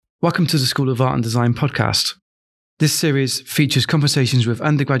Welcome to the School of Art and Design podcast. This series features conversations with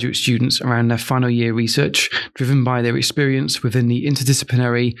undergraduate students around their final year research, driven by their experience within the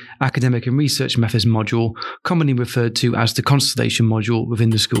interdisciplinary academic and research methods module, commonly referred to as the Constellation module within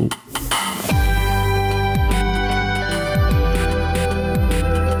the school.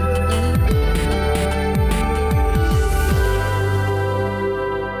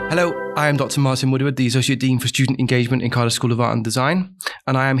 Hello, I am Dr. Martin Woodward, the Associate Dean for Student Engagement in Cardiff School of Art and Design,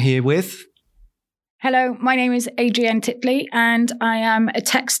 and I am here with... Hello, my name is Adrienne Titley, and I am a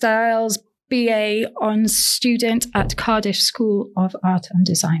textiles BA Hons student at Cardiff School of Art and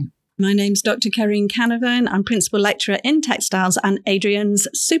Design. My name's Dr. Kerrine Canavan. I'm Principal Lecturer in Textiles and Adrienne's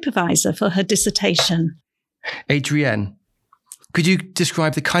supervisor for her dissertation. Adrienne, could you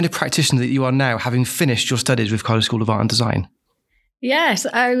describe the kind of practitioner that you are now, having finished your studies with Cardiff School of Art and Design? Yes,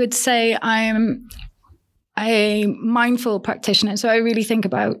 I would say I'm a mindful practitioner. So I really think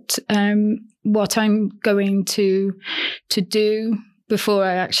about what I'm going to do before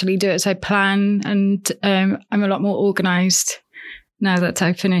I actually do it. So I plan, and I'm a lot more organised now that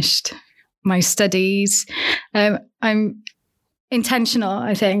I've finished my studies. I'm intentional,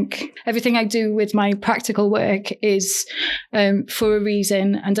 I think. Everything I do with my practical work is for a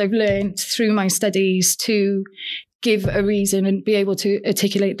reason, and I've learned through my studies to give a reason and be able to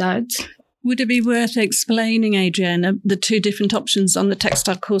articulate that. Would it be worth explaining, Adrienne, the two different options on the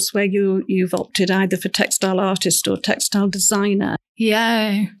textile course where you've opted either for textile artist or textile designer?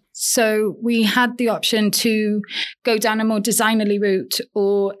 Yeah. So we had the option to go down a more designerly route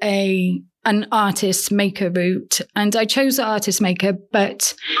or an artist maker route. And I chose the artist maker,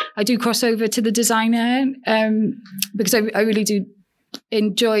 but I do cross over to the designer because I really do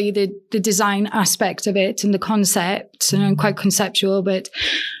enjoy the design aspect of it and the concept, and I'm quite conceptual, but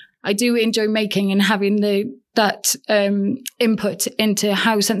I do enjoy making and having that input into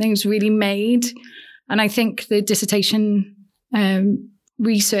how something's really made. And I think the dissertation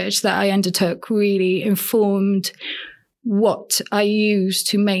research that I undertook really informed what I use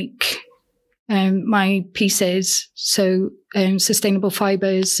to make my pieces. So sustainable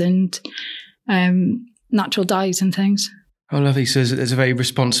fibres and natural dyes and things. Oh, lovely. So there's a very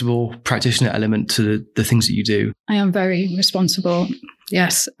responsible practitioner element to the things that you do. I am very responsible.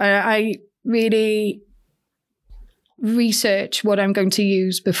 Yes. I really research what I'm going to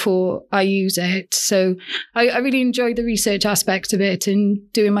use before I use it. So I really enjoy the research aspect of it, and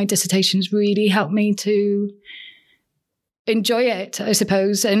doing my dissertations really helped me to enjoy it, I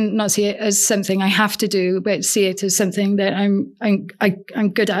suppose, and not see it as something I have to do, but see it as something that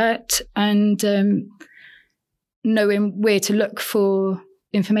I'm good at, and knowing where to look for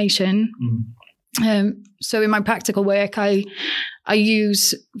information. So in my practical work, I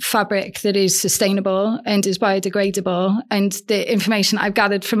use fabric that is sustainable and is biodegradable, and the information I've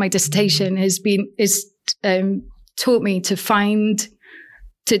gathered from my dissertation is taught me to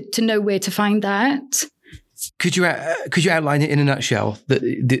know where to find that. Could you outline it in a nutshell,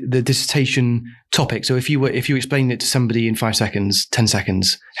 the dissertation topic? So if you explain it to somebody in 5 seconds, 10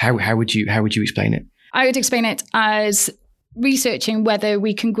 seconds, how would you explain it? I would explain it as researching whether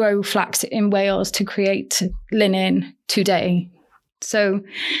we can grow flax in Wales to create linen today. So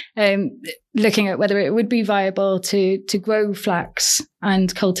looking at whether it would be viable to grow flax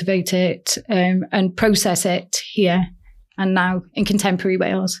and cultivate it and process it here and now in contemporary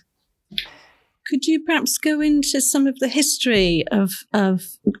Wales. Could you perhaps go into some of the history of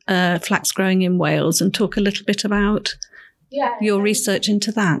flax growing in Wales and talk a little bit about your research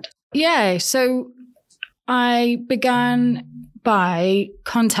into that? Yeah, so I began by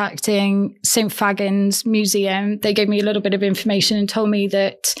contacting St. Fagan's Museum. They gave me a little bit of information and told me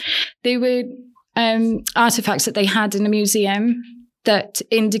that there were artifacts that they had in the museum that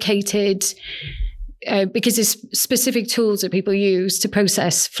indicated, because there's specific tools that people use to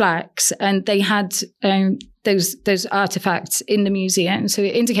process flax, and they had those artifacts in the museum. So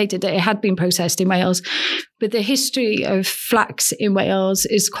it indicated that it had been processed in Wales. But the history of flax in Wales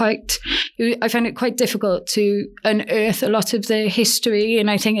I found it quite difficult to unearth a lot of the history. And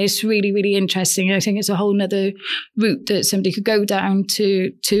I think it's really, really interesting. I think it's a whole nother route that somebody could go down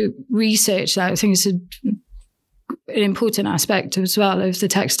to research that. I think it's an important aspect as well of the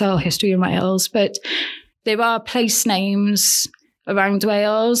textile history in Wales. But there are place names around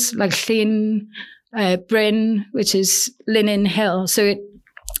Wales, like Llyn, Bryn, which is Linen Hill. So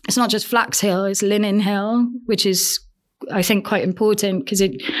it's not just Flax Hill, it's Linen Hill, which is, I think, quite important because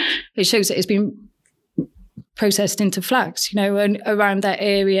it shows that it's been processed into flax, and around that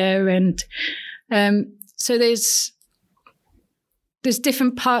area. And so there's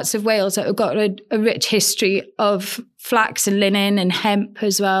different parts of Wales that have got a rich history of flax and linen and hemp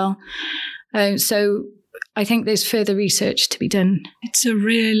as well. So I think there's further research to be done. It's a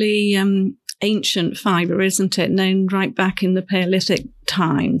really ancient fibre, isn't it? Known right back in the Paleolithic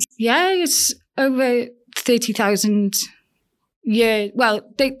times. Yeah, it's over 30,000 years. Well,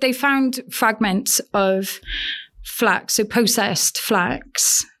 they found fragments of flax, so processed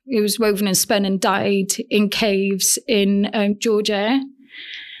flax. It was woven and spun and dyed in caves in Georgia.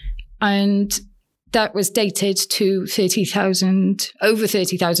 And that was dated to over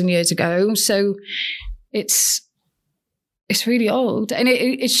 30,000 years ago. So it's really old. And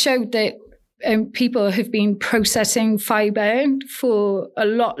it showed that people have been processing fibre for a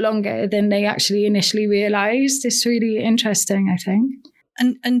lot longer than they actually initially realised. It's really interesting, I think.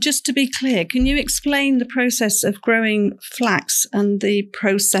 And just to be clear, can you explain the process of growing flax and the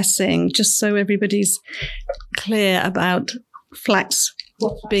processing, just so everybody's clear about flax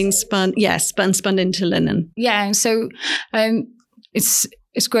being spun? Yes, spun into linen. Yeah, so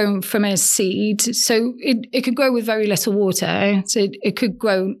it's grown from a seed, so it could grow with very little water. So it could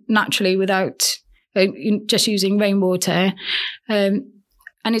grow naturally without just using rainwater, and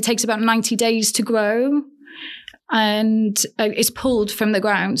it takes about 90 days to grow, and it's pulled from the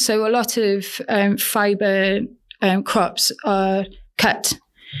ground. So a lot of fibre crops are cut,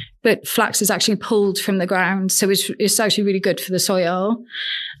 but flax is actually pulled from the ground. So it's actually really good for the soil,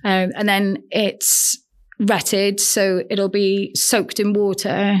 and then it's retted, so it'll be soaked in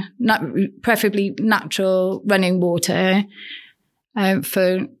water, preferably natural running water,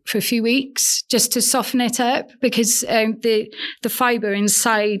 for a few weeks, just to soften it up, because the fibre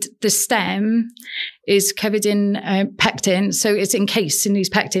inside the stem is covered in pectin, so it's encased in these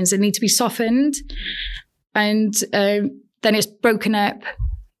pectins that need to be softened, and then it's broken up.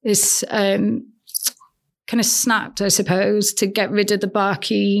 It's kind of snapped, I suppose, to get rid of the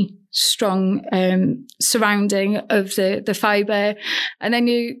barky, strong surrounding of the fibre, and then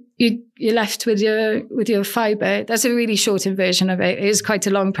you're left with your fibre. That's a really shortened version of it. It is quite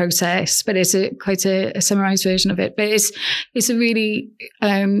a long process, but it's quite a summarised version of it. But it's a really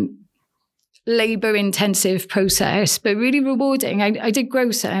labour intensive process, but really rewarding. I did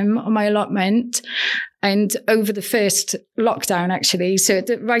grow some on my allotment. And over the first lockdown, actually, so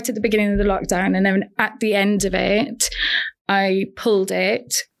right at the beginning of the lockdown, and then at the end of it, I pulled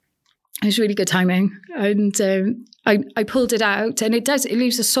it. It was really good timing. And I pulled it out, and it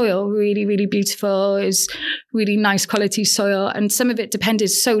leaves the soil really, really beautiful. It's really nice quality soil. And some of it depended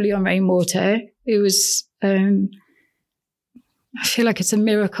solely on rainwater. It was, I feel like it's a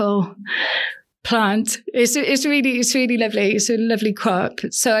miracle plant. It's really lovely. It's a lovely crop.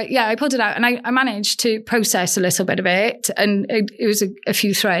 So yeah, I pulled it out, and I managed to process a little bit of it, and it was a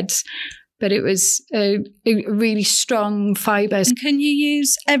few threads, but it was a really strong fibre. And can you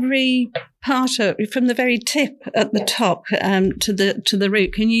use every part from the very tip at the top to the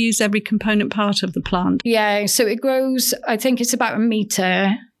root? Can you use every component part of the plant? Yeah, so it grows, I think it's about 1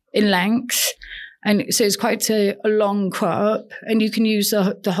 metre in length, and so it's quite a long crop, and you can use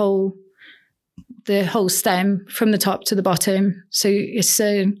the whole stem from the top to the bottom. So it's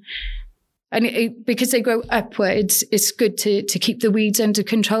because they grow upwards, it's good to keep the weeds under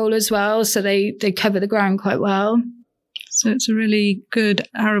control as well. So they cover the ground quite well. So it's a really good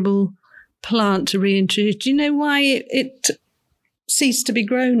arable plant to reintroduce. Do you know why it ceased to be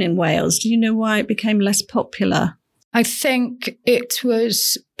grown in Wales? Do you know why it became less popular? I think it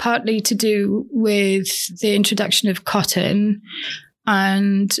was partly to do with the introduction of cotton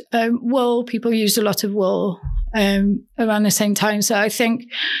and wool. People used a lot of wool around the same time. So I think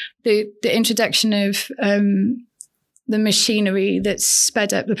the introduction of the machinery that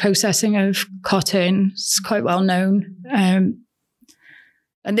sped up the processing of cotton is quite well known.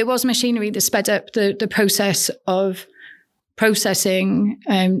 And there was machinery that sped up the process of processing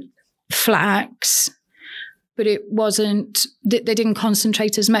flax, but it wasn't, they didn't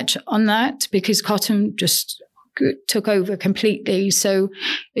concentrate as much on that because cotton just took over completely. So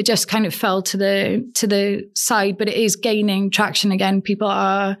it just kind of fell to the side, but it is gaining traction again. People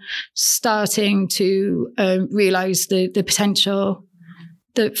are starting to realize the potential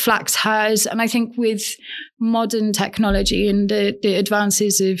that flax has. And I think with modern technology and the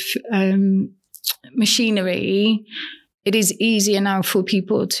advances of machinery, it is easier now for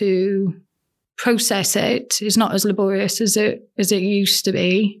people to process it. It's not as laborious as it used to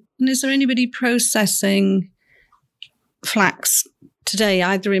be. And is there anybody processing flax today,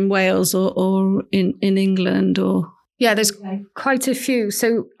 either in Wales or in England? Or yeah, there's quite a few.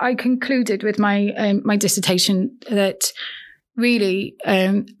 So I concluded with my my dissertation that really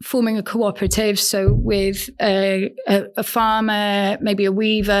forming a cooperative, so with a farmer, maybe a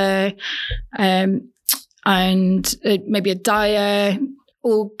weaver, and maybe a dyer,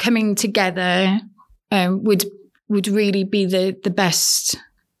 all coming together would really be the best,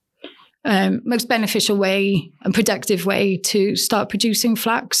 most beneficial way and productive way to start producing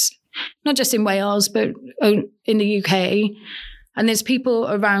flax, not just in Wales, but in the UK. And there's people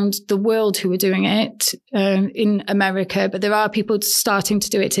around the world who are doing it, in America, but there are people starting to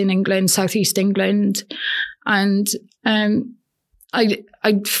do it in England, Southeast England. And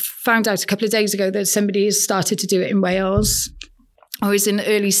I found out a couple of days ago that somebody has started to do it in Wales, or is in the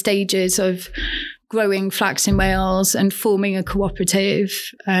early stages of growing flax in Wales and forming a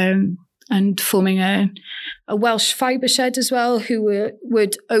cooperative, and forming a Welsh fibre shed as well, who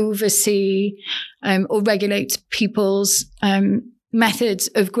would oversee or regulate people's methods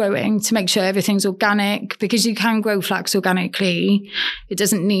of growing to make sure everything's organic, because you can grow flax organically. It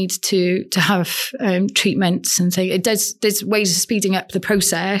doesn't need to have treatments and things. There's ways of speeding up the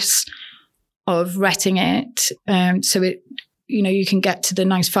process of retting it, so it, you can get to the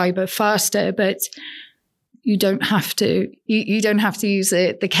nice fibre faster, but you don't have to. You don't have to use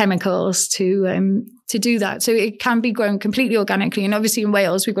the chemicals to do that. So it can be grown completely organically. And obviously in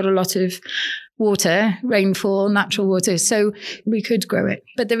Wales we've got a lot of water, rainfall, natural water, so we could grow it.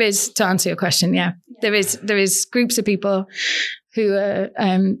 But there is, to answer your question, there is groups of people who are.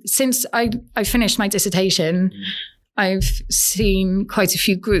 Since I finished my dissertation, I've seen quite a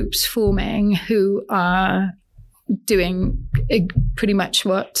few groups forming who are doing pretty much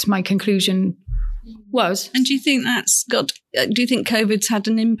what my conclusion was. And do you think do you think COVID's had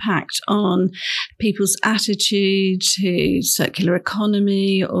an impact on people's attitude to circular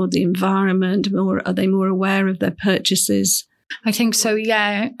economy or the environment, or are they more aware of their purchases? I think so,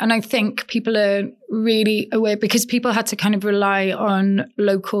 yeah. And I think people are really aware, because people had to kind of rely on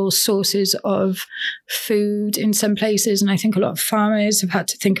local sources of food in some places. And I think a lot of farmers have had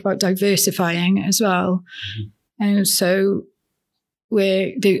to think about diversifying as well. And so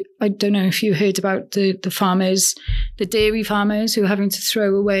I don't know if you heard about the farmers, the dairy farmers who are having to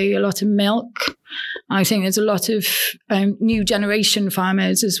throw away a lot of milk. I think there's a lot of new generation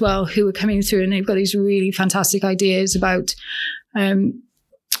farmers as well who are coming through, and they've got these really fantastic ideas about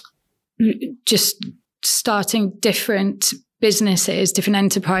just starting different businesses, different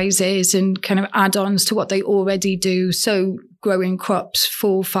enterprises, and kind of add-ons to what they already do. So growing crops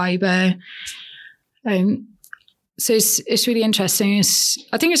for fibre. So it's really interesting.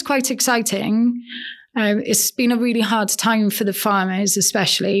 I think it's quite exciting. It's been a really hard time for the farmers,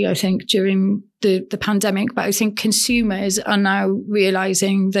 especially, I think, during the pandemic. But I think consumers are now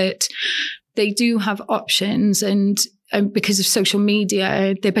realising that they do have options, and because of social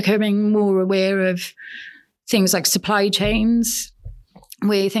media, they're becoming more aware of things like supply chains,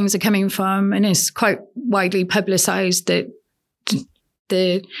 where things are coming from. And it's quite widely publicised that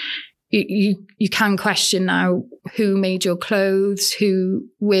you can question now who made your clothes,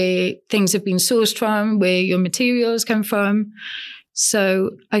 where things have been sourced from, where your materials come from.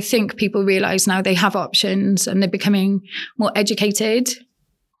 So I think people realise now they have options, and they're becoming more educated,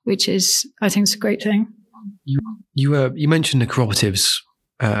 which is, I think, is a great thing. You mentioned the cooperatives,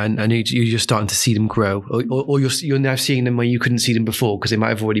 and you're just starting to see them grow, or you're now seeing them where you couldn't see them before because they might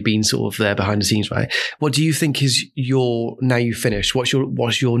have already been sort of there behind the scenes, right? What do you think is now you've finished? What's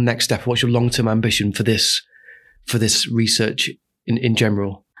your next step? What's your long-term ambition for this research in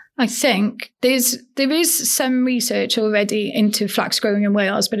general? I think there is some research already into flax growing in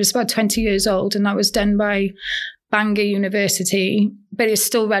Wales, but it's about 20 years old, and that was done by Bangor University, but it's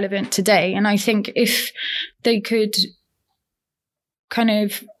still relevant today. And I think if they could kind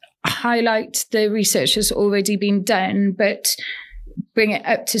of highlight the research that's already been done, but bring it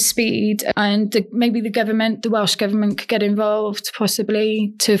up to speed, and maybe the Welsh government could get involved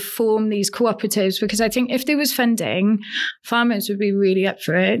possibly to form these cooperatives, because I think if there was funding, farmers would be really up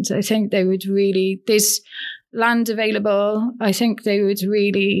for it. I think they would really, there's land available. I think they would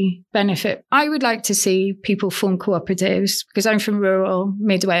really benefit. I would like to see people form cooperatives, because I'm from rural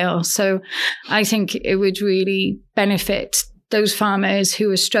mid Wales, so I think it would really benefit those farmers who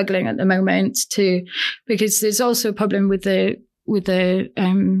are struggling at the moment because there's also a problem with the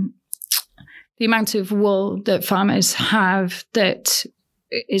amount of wool that farmers have that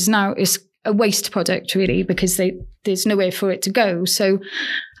is a waste product, really, because there's nowhere for it to go. So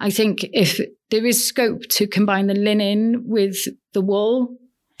I think if there is scope to combine the linen with the wool,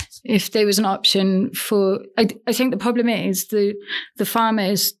 if there was an option for, I think the problem is the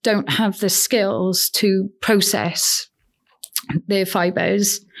farmers don't have the skills to process their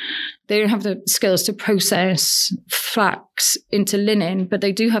fibres. They don't have the skills to process flax into linen, but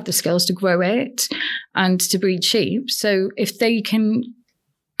they do have the skills to grow it and to breed sheep. So if they can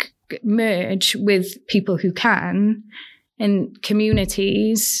merge with people who can in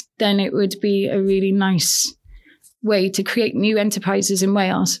communities, then it would be a really nice way to create new enterprises in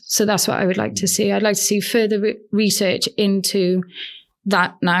Wales. So that's what I would like to see. I'd like to see further research into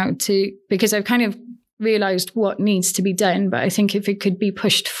that now, because I've kind of realised what needs to be done, but I think if it could be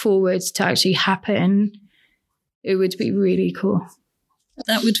pushed forward to actually happen, it would be really cool.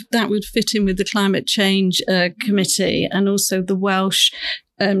 That would fit in with the Climate Change Committee and also the Welsh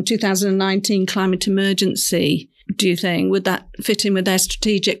 2019 climate emergency. Do you think would that fit in with their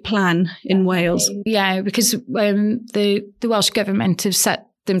strategic plan in Wales? Yeah, because the Welsh government have set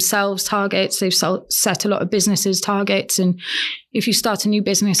themselves targets. They've set a lot of businesses targets, and if you start a new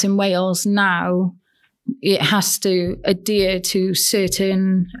business in Wales now, it has to adhere to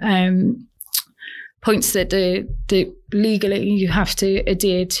certain points that the legally you have to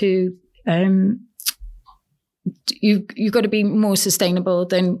adhere to. You've got to be more sustainable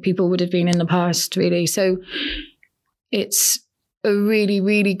than people would have been in the past, really. So it's a really,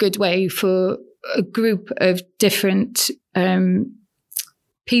 really good way for a group of different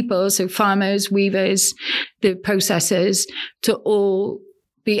people, so farmers, weavers, the processors, to all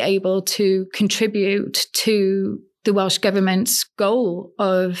be able to contribute to the Welsh government's goal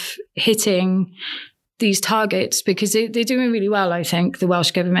of hitting these targets, because they're doing really well, I think, the Welsh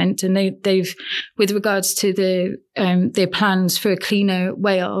government, and they've with regards to their plans for a cleaner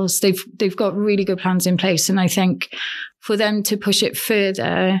Wales, they've got really good plans in place, and I think for them to push it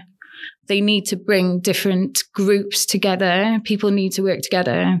further, they need to bring different groups together. People need to work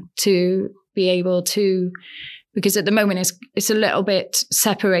together to be able to, because at the moment it's a little bit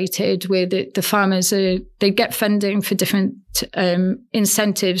separated, where the farmers they get funding for different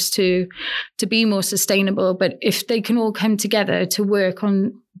incentives to be more sustainable. But if they can all come together to work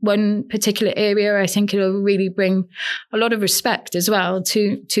on one particular area, I think it'll really bring a lot of respect as well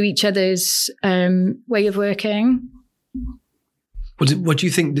to each other's way of working. What do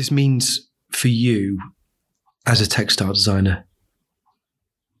you think this means for you as a textile designer?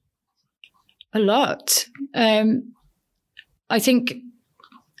 A lot. I think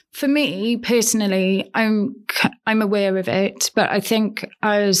for me personally, I'm aware of it, but I think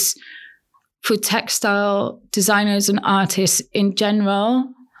as for textile designers and artists in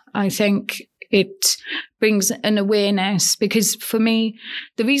general, I think it brings an awareness, because for me,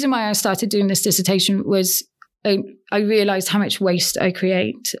 the reason why I started doing this dissertation was I realized how much waste I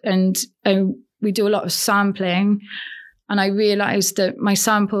create, and we do a lot of sampling, and I realized that my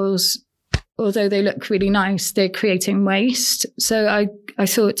samples, although they look really nice, they're creating waste. So I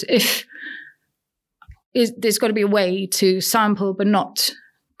thought there's got to be a way to sample but not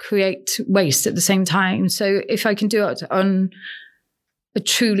create waste at the same time. So if I can do it on a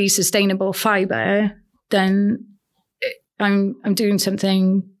truly sustainable fibre, then I'm doing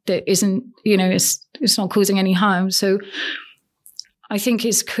something that isn't, it's not causing any harm. So I think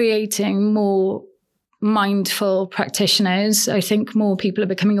it's creating more mindful practitioners. I think more people are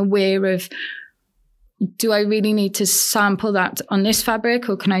becoming aware of, do I really need to sample that on this fabric,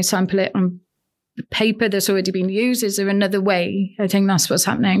 or can I sample it on paper that's already been used? Is there another way? I think that's what's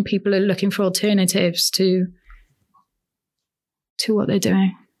happening. People are looking for alternatives to what they're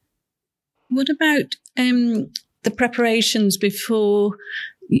doing. What about the preparations before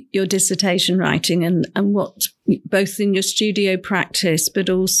your dissertation writing, and what, both in your studio practice but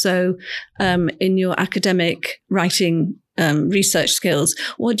also in your academic writing research skills,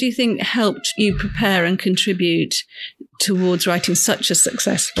 what do you think helped you prepare and contribute towards writing such a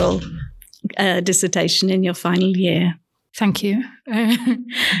successful dissertation in your final year? Thank you.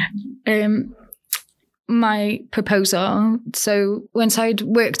 My proposal, so once I'd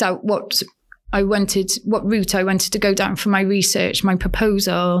worked out what route I wanted to go down for my research, my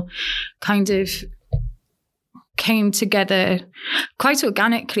proposal kind of came together quite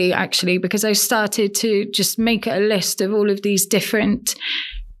organically, actually, because I started to just make a list of all of these different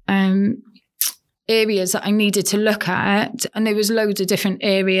areas that I needed to look at. And there was loads of different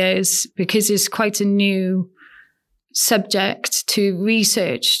areas, because it's quite a new subject to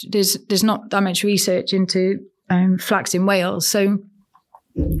research. There's not that much research into flax in Wales. So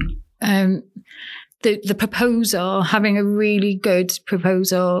the proposal, having a really good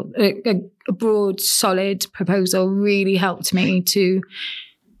proposal, a broad, solid proposal, really helped me to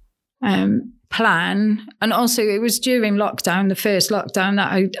plan. And also it was during lockdown, the first lockdown,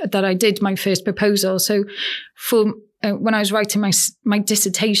 that I did my first proposal. So for when I was writing my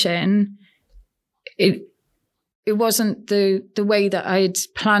dissertation, it wasn't the way that I'd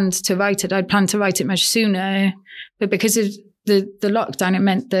planned to write it. I'd planned to write it much sooner, but because of the lockdown, it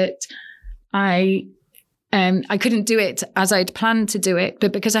meant that I I couldn't do it as I'd planned to do it,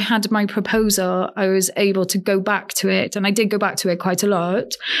 but because I had my proposal, I was able to go back to it. And I did go back to it quite a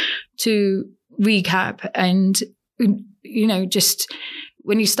lot to recap. And, just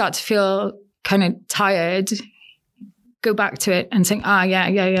when you start to feel kind of tired, go back to it and think,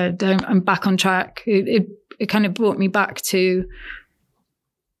 I'm back on track. It kind of brought me back to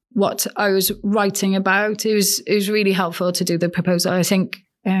what I was writing about. It was really helpful to do the proposal, I think.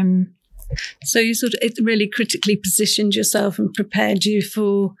 So it really critically positioned yourself and prepared you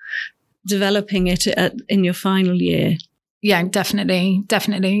for developing it in your final year. Yeah, definitely.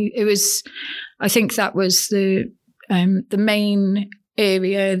 It was, I think that was the main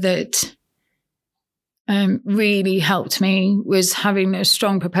area that really helped me, was having a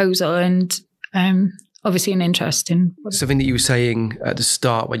strong proposal and obviously an interest in. Something that you were saying at the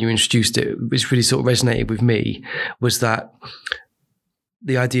start when you introduced it, which really sort of resonated with me, was that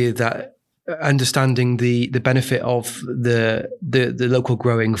the idea that understanding the benefit of the local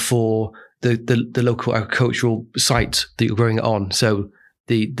growing for the local agricultural site that you're growing it on, so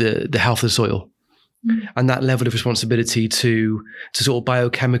the health of the soil, and that level of responsibility to sort of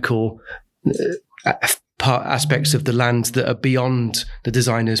biochemical aspects of the land that are beyond the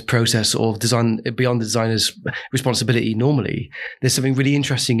designer's process or beyond the designer's responsibility normally. There's something really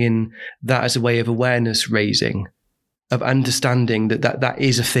interesting in that as a way of awareness raising, of understanding that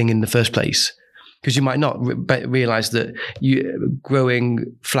is a thing in the first place. Because you might not realise that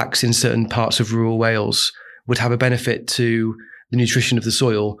growing flax in certain parts of rural Wales would have a benefit to the nutrition of the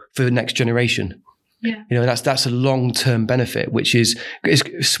soil for the next generation. Yeah. That's a long-term benefit, which is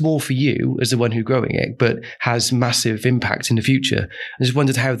small for you as the one who's growing it, but has massive impact in the future. I just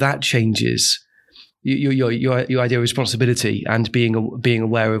wondered how that changes your idea of responsibility and being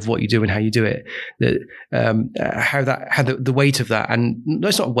aware of what you do and how you do it. How the weight of that, and no,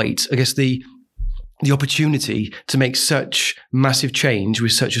 it's not weight, I guess the opportunity to make such massive change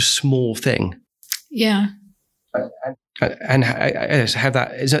with such a small thing. Yeah. And how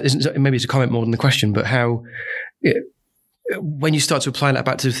that is, maybe it's a comment more than the question, but how when you start to apply that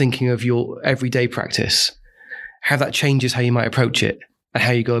back to thinking of your everyday practice, how that changes how you might approach it and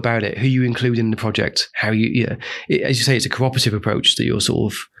how you go about it, who you include in the project, how you, as you say, it's a cooperative approach that you're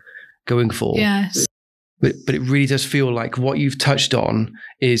sort of going for. Yes. But it really does feel like what you've touched on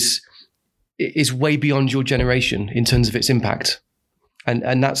is way beyond your generation in terms of its impact.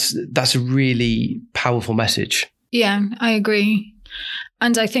 And that's a really powerful message. Yeah, I agree.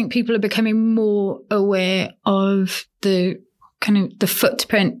 And I think people are becoming more aware of the kind of the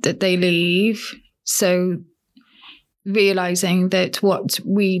footprint that they leave. So realizing that what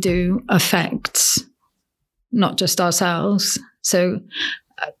we do affects not just ourselves. So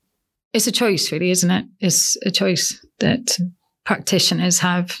it's a choice, really, isn't it? It's a choice that practitioners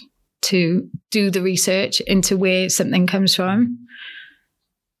have to do the research into where something comes from.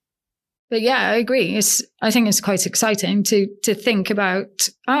 But yeah, I agree. I think it's quite exciting to think about,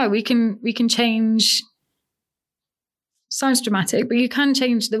 we can change, sounds dramatic, but you can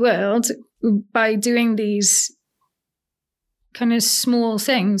change the world by doing these kind of small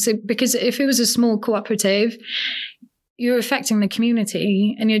things. Because if it was a small cooperative, you're affecting the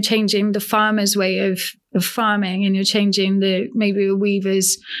community and you're changing the farmer's way of farming, and you're changing maybe a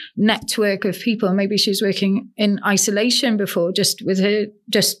weaver's network of people. Maybe she's working in isolation before, just with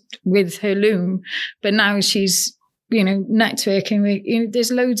her loom, but now she's networking.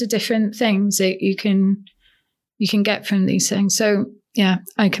 There's loads of different things that you can get from these things. So yeah,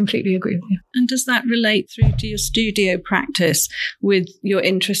 I completely agree with you. And does that relate through to your studio practice with your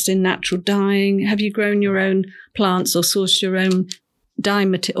interest in natural dyeing? Have you grown your own plants or sourced your own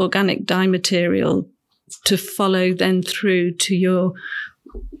organic dye material to follow then through to your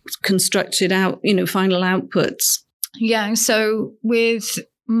constructed out, final outputs? Yeah. So with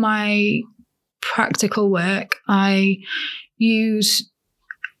my practical work, I use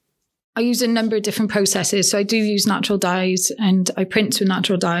a number of different processes. So I do use natural dyes and I print with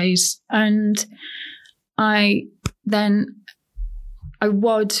natural dyes. And I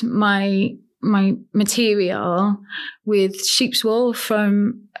wad my material with sheep's wool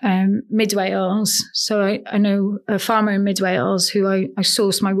from Mid Wales. So I know a farmer in Mid Wales who I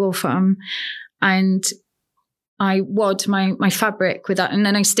source my wool from, and I wad my fabric with that, and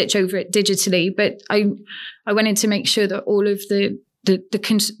then I stitch over it digitally. But I went in to make sure that all of the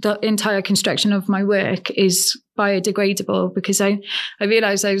entire construction of my work is biodegradable, because I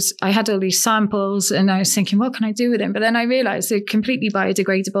realized I had all these samples and I was thinking, what can I do with them? But then I realized they're completely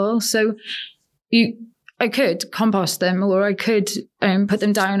biodegradable. So I could compost them, or I could put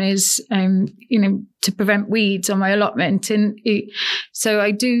them down as, to prevent weeds on my allotment. And so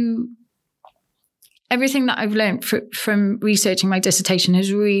I do everything that I've learned from researching my dissertation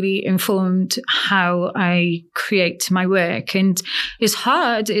has really informed how I create my work. And it's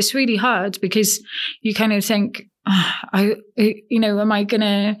hard. It's really hard because you kind of think, is it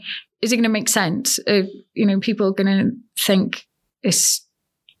going to make sense? People are going to think it's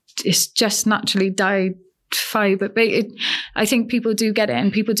just naturally died fiber. But I think people do get it,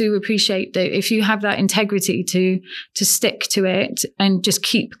 and people do appreciate that if you have that integrity to stick to it and just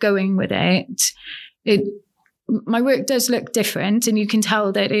keep going with it, my work does look different, and you can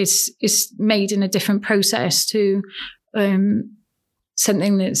tell that it's made in a different process to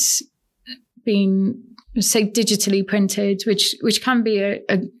something that's been, say, digitally printed, which can be a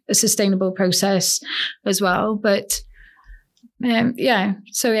sustainable process as well. But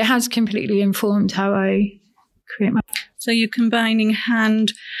so it has completely informed how I create my. So you're combining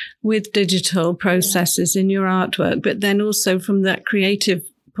hand with digital processes in your artwork, but then also from that creative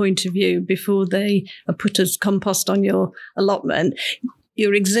point of view, before they are put as compost on your allotment,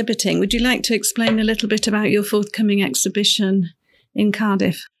 you're exhibiting. Would you like to explain a little bit about your forthcoming exhibition in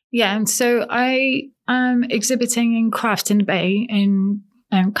Cardiff? Yeah, so I am exhibiting in Crafton Bay in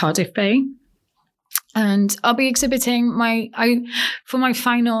Cardiff Bay. And I'll be exhibiting for my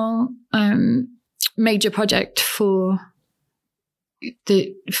final major project for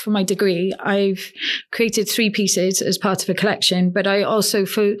my degree. I've created 3 pieces as part of a collection, but I also,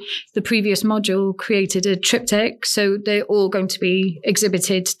 for the previous module, created a triptych. So they're all going to be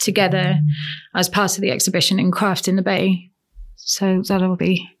exhibited together as part of the exhibition in Crafton Bay. So that'll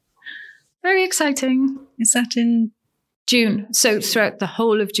be very exciting. Is that in June? So throughout the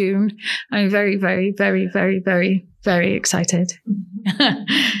whole of June, I'm very, very, very, very, very, very excited.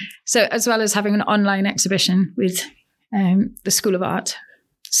 So as well as having an online exhibition with the School of Art.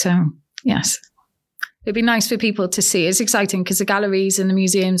 So yes, it'd be nice for people to see. It's exciting because the galleries and the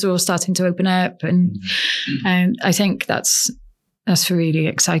museums are all starting to open up, and I think that's really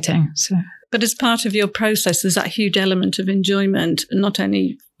exciting. So, but as part of your process, there's that huge element of enjoyment, not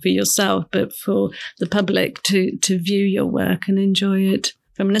only for yourself, but for the public to view your work and enjoy it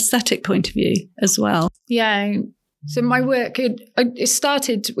from an aesthetic point of view as well. Yeah. So my work, it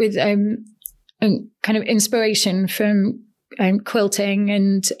started with a kind of inspiration from quilting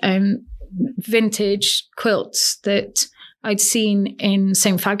and vintage quilts that I'd seen in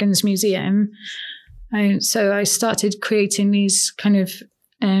St. Fagans Museum. So I started creating these kind of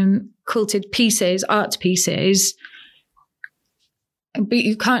quilted pieces, art pieces. But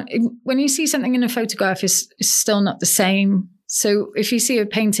you can't, when you see something in a photograph, it's still not the same. So if you see a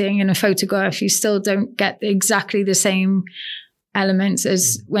painting in a photograph, you still don't get exactly the same elements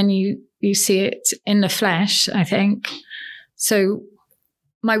as when you see it in the flesh, I think. So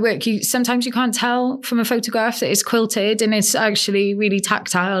my work, sometimes you can't tell from a photograph that it's quilted, and it's actually really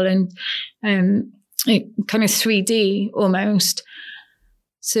tactile and kind of 3D almost.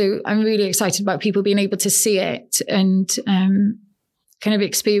 So I'm really excited about people being able to see it and kind of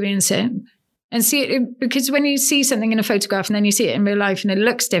experience it and see it, because when you see something in a photograph and then you see it in real life and it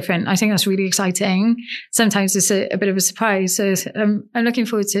looks different, I think that's really exciting. Sometimes it's a bit of a surprise. So I'm looking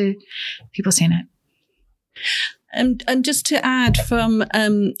forward to people seeing it. And just to add from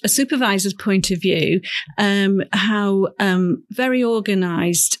a supervisor's point of view, how very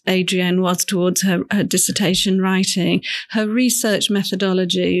organised Adrienne was towards her dissertation writing. Her research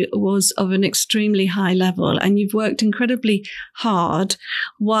methodology was of an extremely high level, and you've worked incredibly hard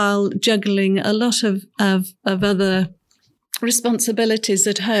while juggling a lot of other responsibilities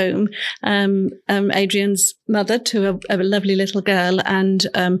at home. Adrienne's mother to a lovely little girl, and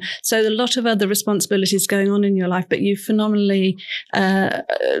so a lot of other responsibilities going on in your life, but you phenomenally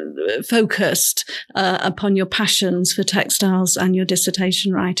focused upon your passions for textiles and your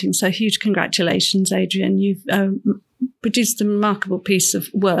dissertation writing. So huge congratulations, Adrienne. You've produced a remarkable piece of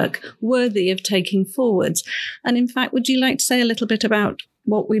work worthy of taking forwards. And in fact, would you like to say a little bit about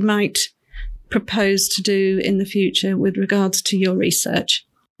what we might propose to do in the future with regards to your research?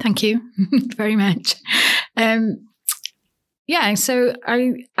 Thank you very much. So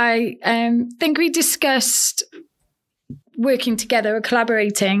I think we discussed working together or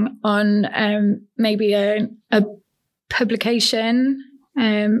collaborating on maybe a publication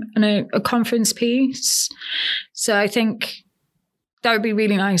and a conference piece. So I think that would be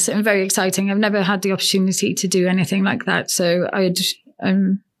really nice and very exciting. I've never had the opportunity to do anything like that. So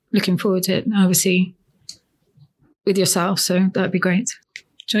I'm looking forward to it, obviously, with yourself. So that'd be great.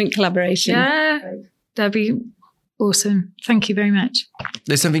 Joint collaboration. Yeah, that'd be awesome. Thank you very much.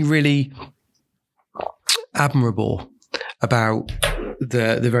 There's something really admirable about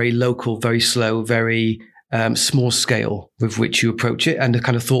the very local, very slow, very small scale with which you approach it, and the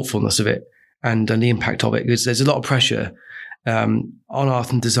kind of thoughtfulness of it. and the impact of it, because there's a lot of pressure on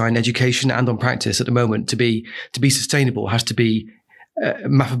art and design education and on practice at the moment to be sustainable. Has to be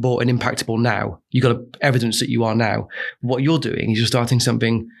mappable and impactable now. You've got evidence that you are now. What you're doing is you're starting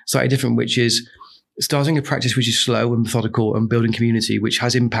something slightly different, which is starting a practice which is slow and methodical and building community, which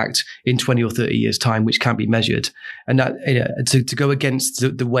has impact in 20 or 30 years' time, which can't be measured. And that to go against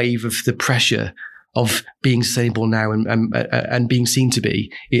the wave of the pressure of being sustainable now and being seen to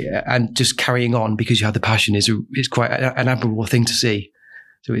be, and just carrying on because you have the passion is quite an admirable thing to see.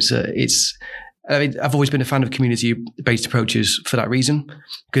 So I mean, I've always been a fan of community-based approaches for that reason,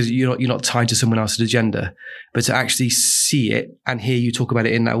 because you're not tied to someone else's agenda. But to actually see it and hear you talk about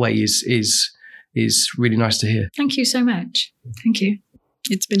it in that way is really nice to hear. Thank you so much. Thank you.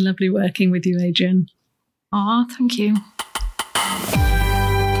 It's been lovely working with you, Adrian. Thank you.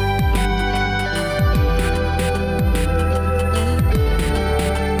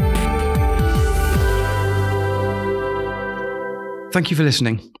 Thank you for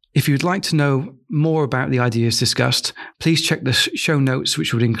listening. If you'd like to know more about the ideas discussed, please check the show notes,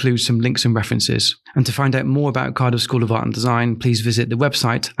 which would include some links and references. And to find out more about Cardiff School of Art and Design, please visit the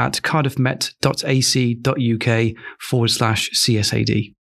website at cardiffmet.ac.uk/CSAD.